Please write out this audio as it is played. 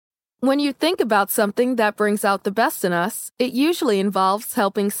When you think about something that brings out the best in us, it usually involves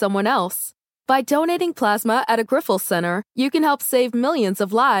helping someone else. By donating plasma at a Grifols Center, you can help save millions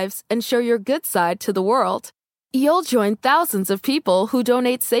of lives and show your good side to the world. You'll join thousands of people who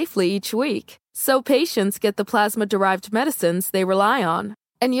donate safely each week, so patients get the plasma-derived medicines they rely on.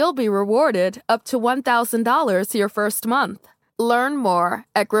 And you'll be rewarded up to $1,000 your first month. Learn more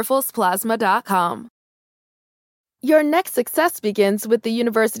at grifolsplasma.com. Your next success begins with the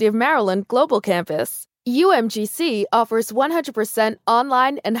University of Maryland Global Campus. UMGC offers 100%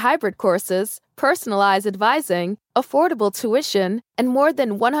 online and hybrid courses, personalized advising, affordable tuition, and more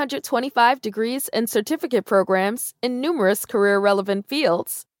than 125 degrees and certificate programs in numerous career-relevant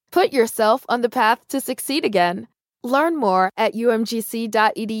fields. Put yourself on the path to succeed again. Learn more at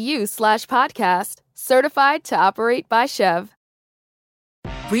umgc.edu/podcast. Certified to operate by Chev.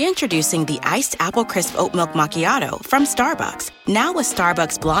 Reintroducing the Iced Apple Crisp Oat Milk Macchiato from Starbucks. Now with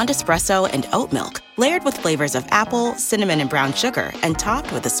Starbucks Blonde Espresso and Oat Milk, layered with flavors of apple, cinnamon, and brown sugar, and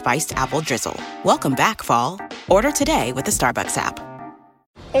topped with a spiced apple drizzle. Welcome back, fall. Order today with the Starbucks app.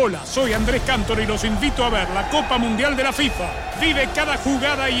 Hola, soy Andrés Cantor y los invito a ver la Copa Mundial de la FIFA. Vive cada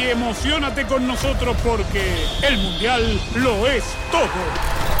jugada y emociónate con nosotros porque el Mundial lo es todo.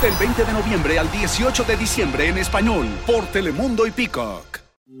 Del 20 de noviembre al 18 de diciembre en español por Telemundo y Peacock.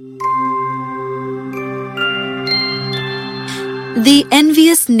 The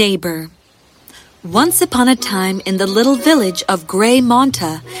Envious Neighbor. Once upon a time in the little village of Grey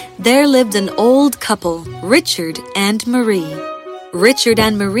Monta, there lived an old couple, Richard and Marie. Richard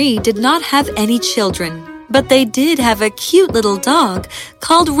and Marie did not have any children, but they did have a cute little dog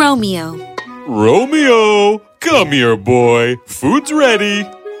called Romeo. Romeo, come here, boy. Food's ready.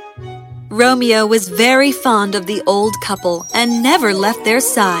 Romeo was very fond of the old couple and never left their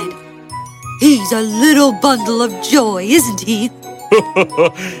side. He's a little bundle of joy, isn't he?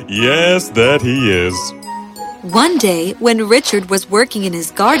 Yes, that he is. One day, when Richard was working in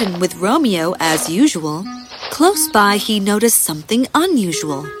his garden with Romeo as usual, close by he noticed something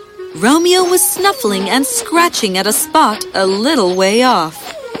unusual. Romeo was snuffling and scratching at a spot a little way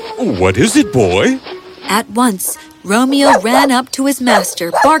off. What is it, boy? At once, Romeo ran up to his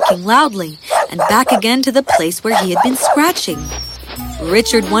master, barking loudly, and back again to the place where he had been scratching.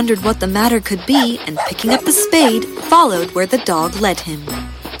 Richard wondered what the matter could be, and picking up the spade, followed where the dog led him.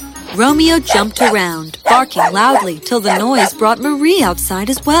 Romeo jumped around, barking loudly till the noise brought Marie outside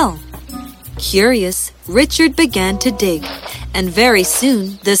as well. Curious, Richard began to dig, and very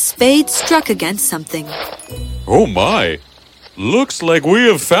soon the spade struck against something. Oh my! Looks like we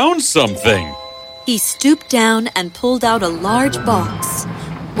have found something. He stooped down and pulled out a large box.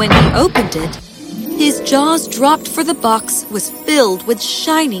 When he opened it, his jaws dropped, for the box was filled with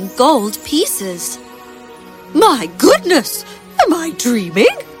shining gold pieces. My goodness! Am I dreaming?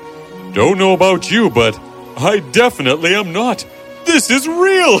 Don't know about you, but I definitely am not. This is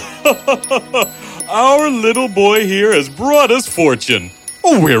real! Our little boy here has brought us fortune.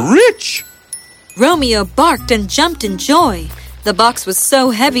 Oh, we're rich! Romeo barked and jumped in joy. The box was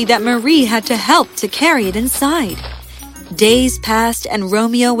so heavy that Marie had to help to carry it inside. Days passed and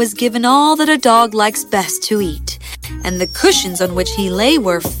Romeo was given all that a dog likes best to eat, and the cushions on which he lay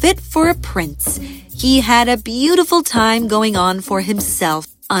were fit for a prince. He had a beautiful time going on for himself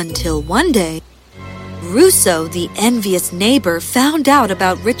until one day, Russo, the envious neighbor, found out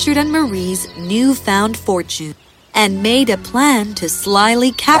about Richard and Marie's newfound fortune and made a plan to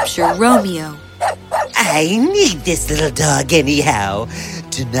slyly capture Romeo. I need this little dog anyhow.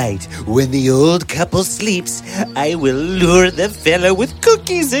 Tonight, when the old couple sleeps, I will lure the fellow with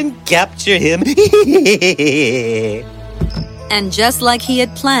cookies and capture him. And just like he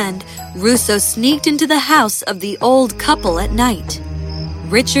had planned, Russo sneaked into the house of the old couple at night.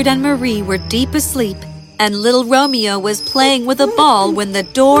 Richard and Marie were deep asleep, and little Romeo was playing with a ball when the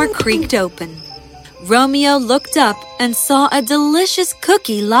door creaked open. Romeo looked up and saw a delicious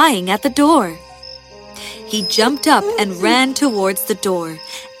cookie lying at the door. He jumped up and ran towards the door.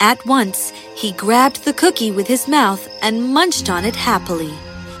 At once, he grabbed the cookie with his mouth and munched on it happily.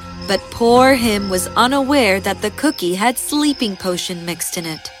 But poor him was unaware that the cookie had sleeping potion mixed in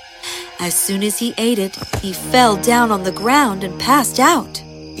it. As soon as he ate it, he fell down on the ground and passed out.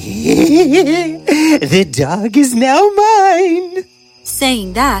 The dog is now mine.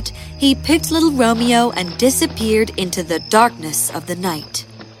 Saying that, he picked little Romeo and disappeared into the darkness of the night.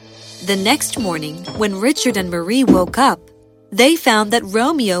 The next morning, when Richard and Marie woke up, they found that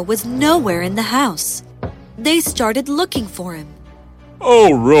Romeo was nowhere in the house. They started looking for him.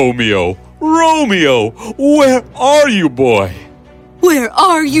 Oh, Romeo! Romeo! Where are you, boy? Where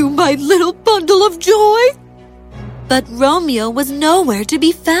are you, my little bundle of joy? but Romeo was nowhere to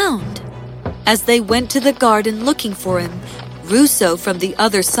be found. As they went to the garden looking for him, Russo from the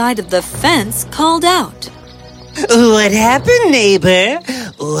other side of the fence called out. What happened, neighbor?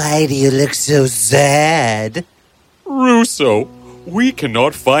 Why do you look so sad? Russo, we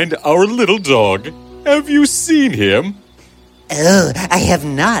cannot find our little dog. Have you seen him? Oh, I have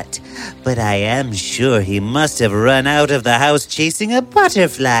not. But I am sure he must have run out of the house chasing a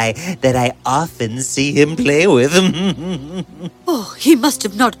butterfly that I often see him play with. Oh, he must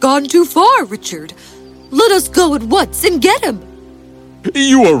have not gone too far, Richard. Let us go at once and get him.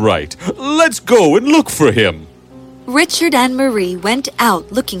 You are right. Let's go and look for him. Richard and Marie went out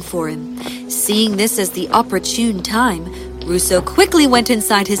looking for him. Seeing this as the opportune time, Russo quickly went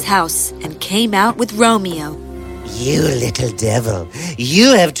inside his house and came out with Romeo. You little devil,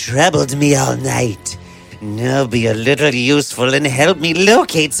 you have troubled me all night. Now be a little useful and help me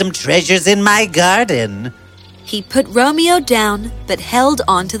locate some treasures in my garden. He put Romeo down but held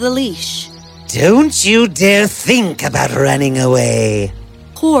on to the leash. Don't you dare think about running away.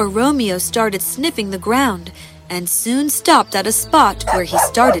 Poor Romeo started sniffing the ground and soon stopped at a spot where he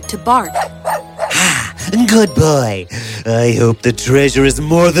started to bark. Ah, good boy. I hope the treasure is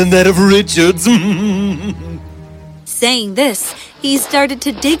more than that of Richard's. Saying this, he started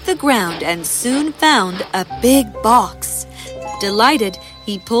to dig the ground and soon found a big box. Delighted,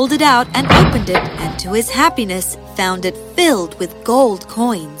 he pulled it out and opened it, and to his happiness, found it filled with gold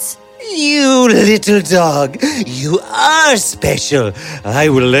coins. You little dog, you are special. I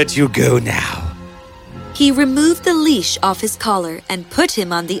will let you go now. He removed the leash off his collar and put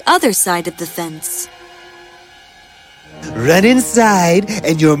him on the other side of the fence. Run inside,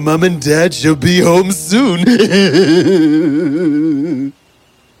 and your mom and dad shall be home soon.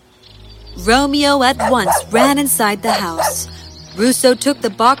 Romeo at once ran inside the house. Russo took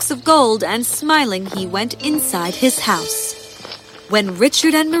the box of gold and smiling, he went inside his house. When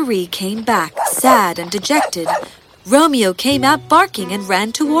Richard and Marie came back, sad and dejected, Romeo came out barking and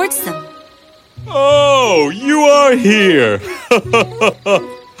ran towards them. Oh, you are here.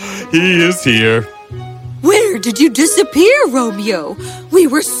 He is here. Where did you disappear, Romeo? We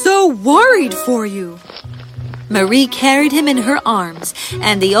were so worried for you. Marie carried him in her arms,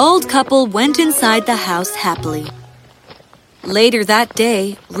 and the old couple went inside the house happily. Later that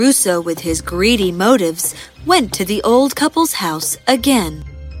day, Russo, with his greedy motives, went to the old couple's house again.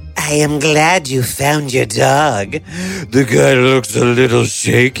 I am glad you found your dog. The guy looks a little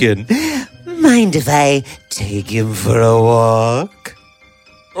shaken. Mind if I take him for a walk?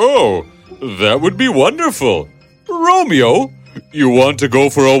 Oh, that would be wonderful. Romeo, you want to go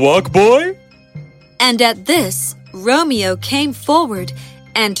for a walk, boy? And at this, Romeo came forward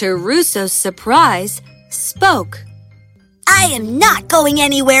and, to Russo's surprise, spoke. I am not going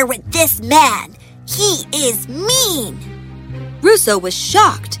anywhere with this man. He is mean. Russo was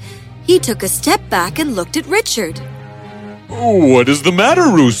shocked. He took a step back and looked at Richard. What is the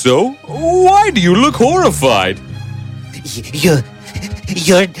matter, Russo? Why do you look horrified? Your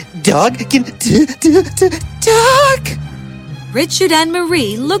dog can talk? Richard and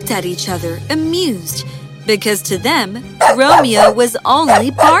Marie looked at each other, amused, because to them, Romeo was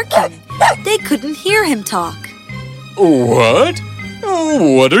only barking. They couldn't hear him talk. What?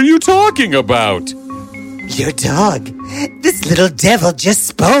 What are you talking about? Your dog. This little devil just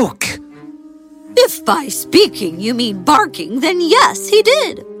spoke. If by speaking you mean barking, then yes, he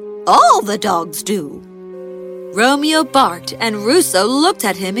did. All the dogs do. Romeo barked, and Russo looked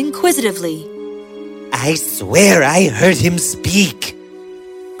at him inquisitively. I swear I heard him speak.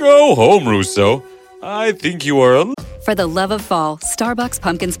 Go home, Russo. I think you are a... For the love of fall, Starbucks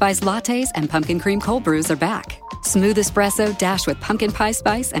Pumpkin Spice Lattes and Pumpkin Cream Cold Brews are back. Smooth espresso dashed with pumpkin pie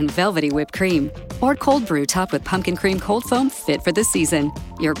spice and velvety whipped cream. Or cold brew topped with pumpkin cream cold foam fit for the season.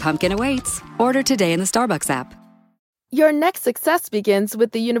 Your pumpkin awaits. Order today in the Starbucks app. Your next success begins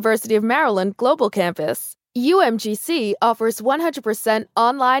with the University of Maryland Global Campus. UMGC offers 100%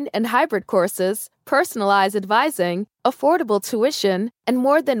 online and hybrid courses, personalized advising, affordable tuition, and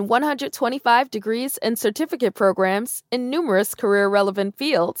more than 125 degrees and certificate programs in numerous career-relevant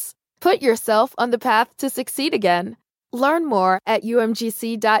fields. Put yourself on the path to succeed again. Learn more at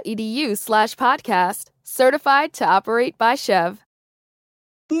umgc.edu/podcast. Certified to operate by Chev.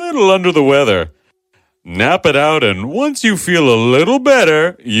 Little under the weather. Nap it out, and once you feel a little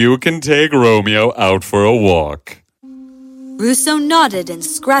better, you can take Romeo out for a walk. Russo nodded, and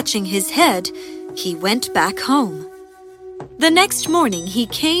scratching his head, he went back home. The next morning, he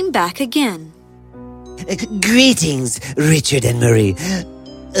came back again. Greetings, Richard and Marie.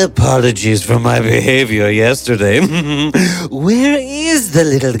 Apologies for my behavior yesterday. Where is the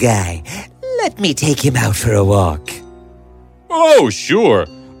little guy? Let me take him out for a walk. Oh, sure.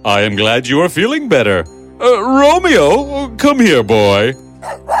 I am glad you are feeling better. Romeo, come here, boy.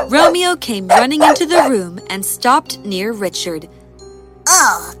 Romeo came running into the room and stopped near Richard.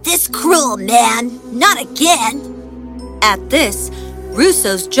 Oh, this cruel man. Not again. At this,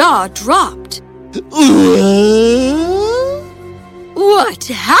 Russo's jaw dropped. What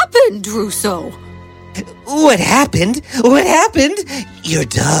happened, Russo? What happened? What happened? Your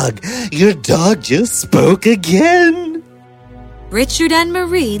dog just spoke again. Richard and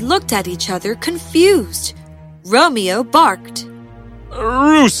Marie looked at each other confused. Romeo barked.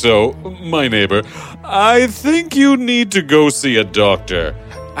 Russo, my neighbor, I think you need to go see a doctor.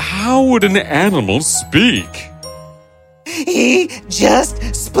 How would an animal speak? He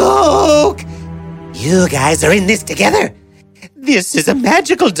just spoke. You guys are in this together. This is a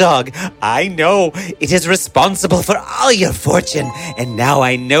magical dog. I know it is responsible for all your fortune, and now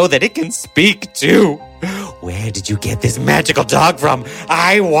I know that it can speak too. Where did you get this magical dog from?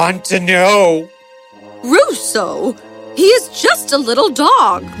 I want to know. Russo, he is just a little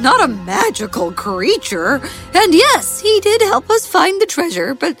dog, not a magical creature. And yes, he did help us find the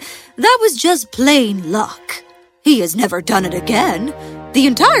treasure, but that was just plain luck. He has never done it again. The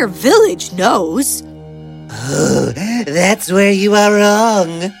entire village knows. Oh, that's where you are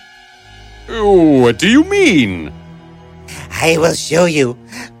wrong. What do you mean? I will show you,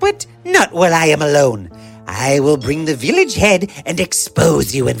 but not while I am alone. I will bring the village head and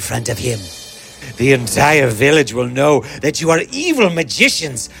expose you in front of him. The entire village will know that you are evil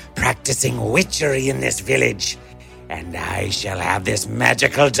magicians practicing witchery in this village. And I shall have this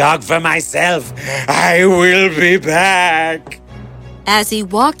magical dog for myself. I will be back. As he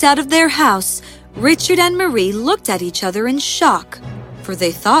walked out of their house, Richard and Marie looked at each other in shock, for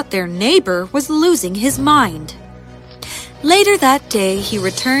they thought their neighbor was losing his mind. Later that day, he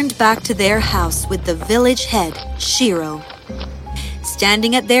returned back to their house with the village head, Shiro.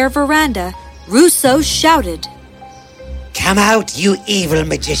 Standing at their veranda, Russo shouted, Come out, you evil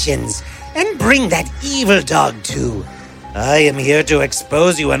magicians, and bring that evil dog too. I am here to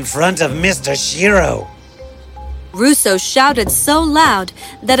expose you in front of Mr. Shiro. Russo shouted so loud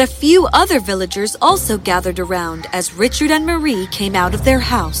that a few other villagers also gathered around as Richard and Marie came out of their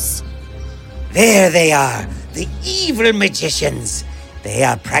house. There they are, the evil magicians. They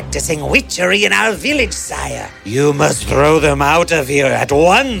are practicing witchery in our village, sire. You must throw them out of here at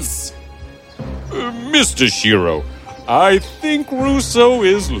once. Mr. Shiro, I think Russo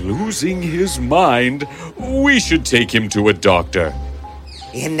is losing his mind. We should take him to a doctor.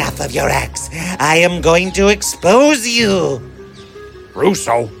 Enough of your acts. I am going to expose you.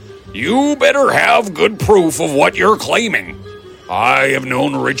 Russo, you better have good proof of what you're claiming. I have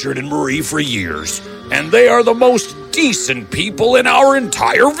known Richard and Marie for years, and they are the most decent people in our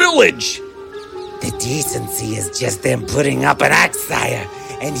entire village. The decency is just them putting up an act, sire.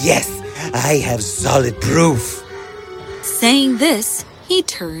 And yes, I have solid proof. Saying this, he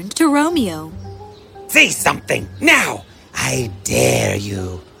turned to Romeo. Say something, now! I dare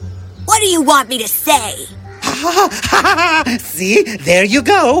you. What do you want me to say? See, there you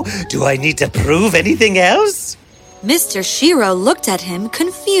go. Do I need to prove anything else? Mr. Shiro looked at him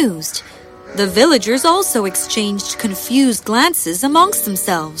confused. The villagers also exchanged confused glances amongst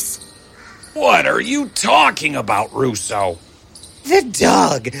themselves. What are you talking about, Russo? The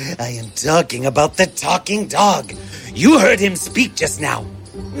dog. I am talking about the talking dog. You heard him speak just now,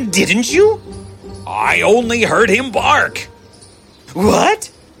 didn't you? I only heard him bark.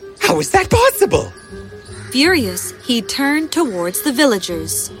 What? How is that possible? Furious, he turned towards the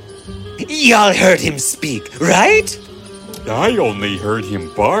villagers. Y'all heard him speak, right? I only heard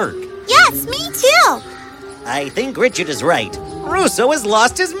him bark. Yes, me too. I think Richard is right. Russo has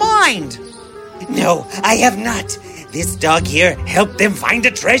lost his mind. No, I have not. This dog here helped them find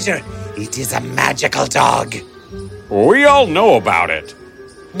a treasure. It is a magical dog. We all know about it.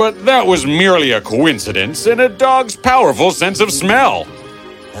 But that was merely a coincidence and a dog's powerful sense of smell.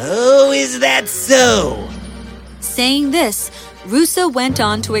 Oh, is that so? Saying this, Russo went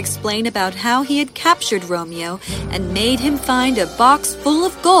on to explain about how he had captured Romeo and made him find a box full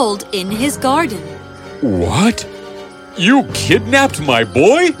of gold in his garden. What? You kidnapped my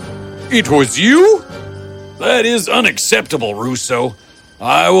boy? It was you? That is unacceptable, Russo.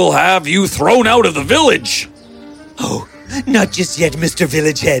 I will have you thrown out of the village. Oh, not just yet, Mr.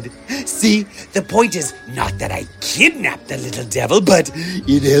 Village Head. See, the point is not that I kidnapped the little devil, but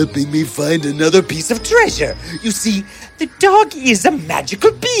in helping me find another piece of treasure. You see, the dog is a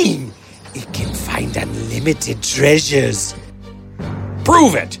magical being. It can find unlimited treasures.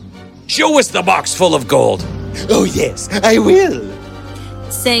 Prove it. Show us the box full of gold. Oh, yes, I will.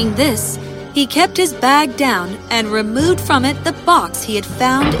 Saying this, He kept his bag down and removed from it the box he had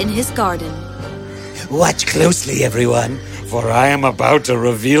found in his garden. Watch closely, everyone. For I am about to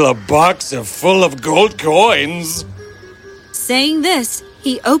reveal a box full of gold coins. Saying this,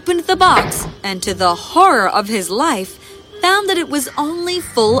 he opened the box and, to the horror of his life, found that it was only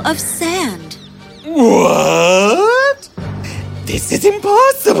full of sand. What? This is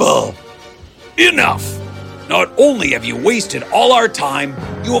impossible. Enough! Not only have you wasted all our time,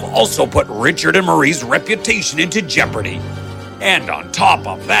 you have also put Richard and Marie's reputation into jeopardy. And on top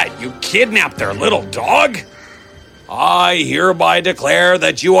of that, you kidnapped their little dog? I hereby declare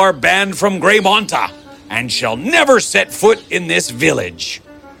that you are banned from Grey Monta and shall never set foot in this village.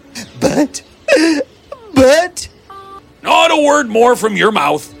 But... Not a word more from your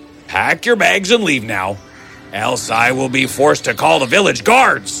mouth. Pack your bags and leave now, else I will be forced to call the village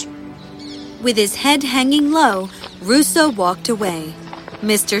guards. With his head hanging low, Russo walked away.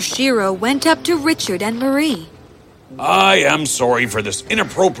 Mr. Shiro went up to Richard and Marie. I am sorry for this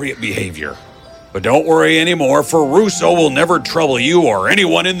inappropriate behavior. But don't worry anymore, for Russo will never trouble you or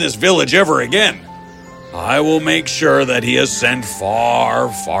anyone in this village ever again. I will make sure that he is sent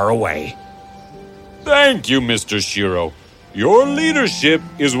far, far away. Thank you, Mr. Shiro. Your leadership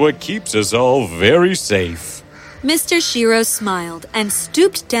is what keeps us all very safe. Mr. Shiro smiled and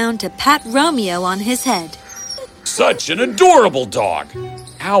stooped down to pat Romeo on his head. Such an adorable dog.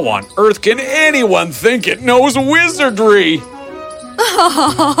 How on earth can anyone think it knows wizardry?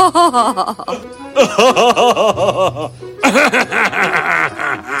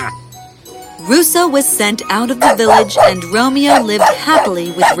 Russo was sent out of the village, and Romeo lived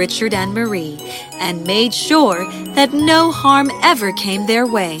happily with Richard and Marie and made sure that no harm ever came their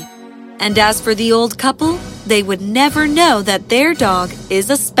way. And as for the old couple, they would never know that their dog is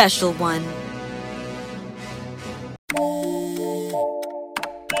a special one.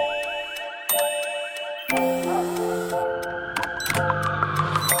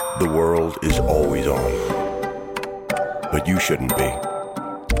 The world is always on, but you shouldn't be.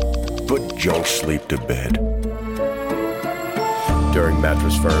 Put junk sleep to bed. During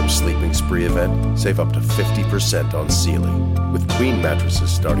Mattress Firm's Sleeping Spree event, save up to 50% on Sealy, with queen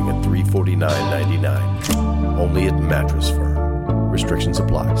mattresses starting at $349.99. Only at Mattress Firm. Restrictions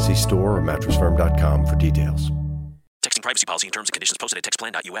apply. See store or mattressfirm.com for details. Texting privacy policy and terms and conditions posted at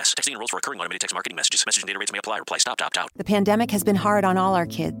textplan.us. Texting enrolls for recurring automated text marketing messages. Message and data rates may apply. Reply stop to opt out. The pandemic has been hard on all our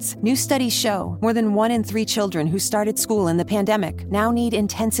kids. New studies show more than 1 in 3 children who started school in the pandemic now need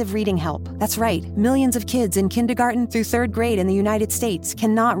intensive reading help. That's right. Millions of kids in kindergarten through 3rd grade in the United States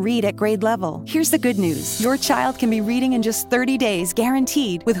cannot read at grade level. Here's the good news. Your child can be reading in just 30 days,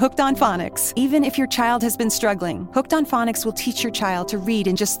 guaranteed, with Hooked on Phonics. Even if your child has been struggling, Hooked on Phonics will teach your child to read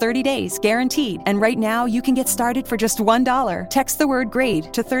in just 30 days, guaranteed. And right now, you can get started for just $1. Text the word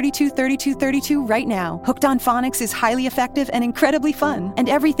GRADE to 323232 right now. Hooked on Phonics is highly effective and incredibly fun, and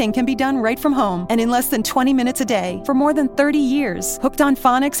everything can be done right from home and in less than 20 minutes a day. For more than 30 years, Hooked on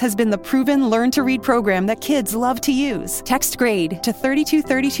Phonics has been the proven learn-to-read program that kids love to use. Text GRADE to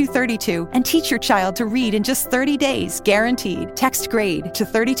 323232 and teach your child to read in just 30 days, guaranteed. Text GRADE to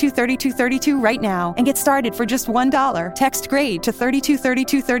 323232 right now and get started for just $1. Text GRADE to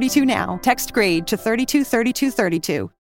 323232 now. Text GRADE to 323232.